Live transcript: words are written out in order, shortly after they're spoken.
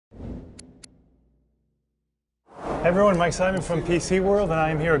Everyone, Mike Simon from PC World, and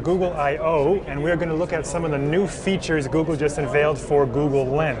I am here at Google I/O, and we're going to look at some of the new features Google just unveiled for Google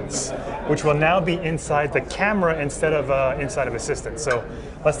Lens, which will now be inside the camera instead of inside of Assistant. So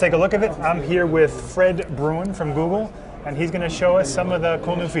let's take a look at it. I'm here with Fred Bruin from Google, and he's going to show us some of the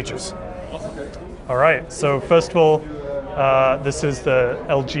cool new features. All right, so first of all, this is the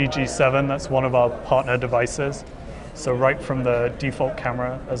LG G7. That's one of our partner devices. So right from the default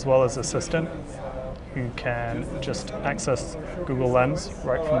camera as well as Assistant, you can just access Google Lens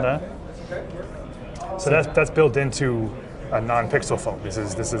right from there. So that's built into a non-pixel phone. This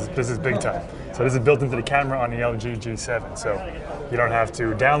is big time. So this is built into the camera on the LG G7. So you don't have to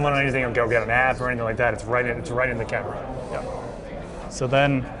download anything or go get an app or anything like that. It's right in the camera. Yeah. So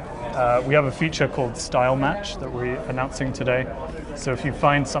then we have a feature called Style Match that we're announcing today. So if you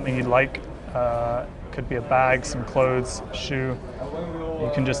find something you like, could be a bag, some clothes, shoe,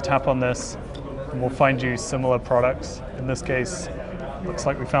 you can just tap on this and we'll find you similar products. In this case, looks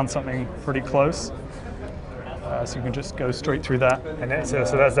like we found something pretty close. So you can just go straight through that. And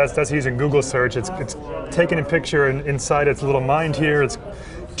that's using Google search. It's taking a picture and inside its little mind here.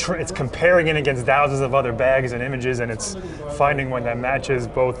 It's comparing it against thousands of other bags and images, and it's finding one that matches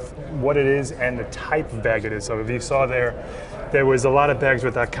both what it is and the type of bag it is. So if you saw there was a lot of bags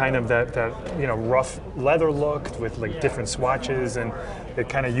with that kind of that rough leather look with like different swatches, and it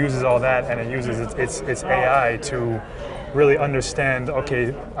kind of uses all that, and it uses its AI to really understand,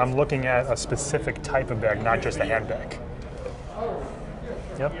 okay, I'm looking at a specific type of bag, not just a handbag.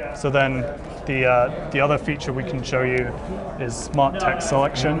 Yep. So then the other feature we can show you is smart text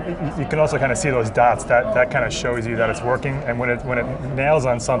selection. You can also kind of see those dots. That kind of shows you that it's working, and when it nails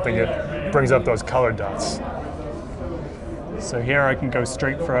on something, it brings up those colored dots. So here I can go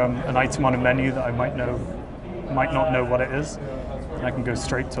straight from an item on a menu that I might not know what it is, and I can go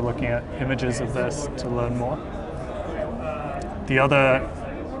straight to looking at images of this to learn more. The other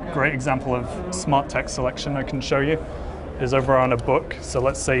great example of smart text selection I can show you is over on a book. So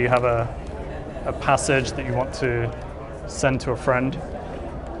let's say you have a passage that you want to send to a friend.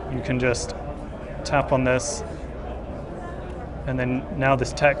 You can just tap on this, and then now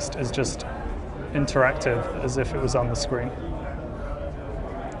this text is just interactive as if it was on the screen.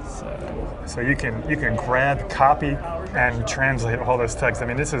 So you can grab, copy, and translate all this text. I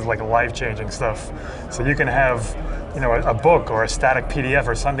mean, this is like life-changing stuff. So you can have, a book or a static PDF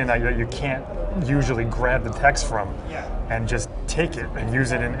or something that you can't usually grab the text from, and just take it and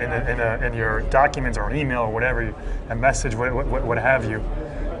use it in your documents or an email or whatever, a message, what have you,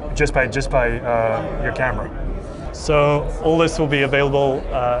 just by your camera. So all this will be available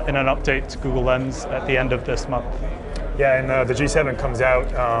in an update to Google Lens at the end of this month. Yeah, and the G7 comes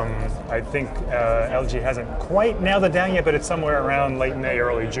out, I think LG hasn't quite nailed it down yet, but it's somewhere around late May,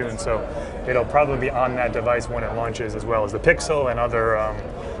 early June, so it'll probably be on that device when it launches, as well as the Pixel and other,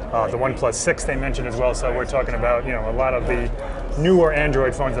 the OnePlus 6 they mentioned as well. So we're talking about a lot of the newer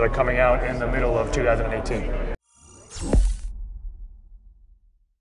Android phones that are coming out in the middle of 2018.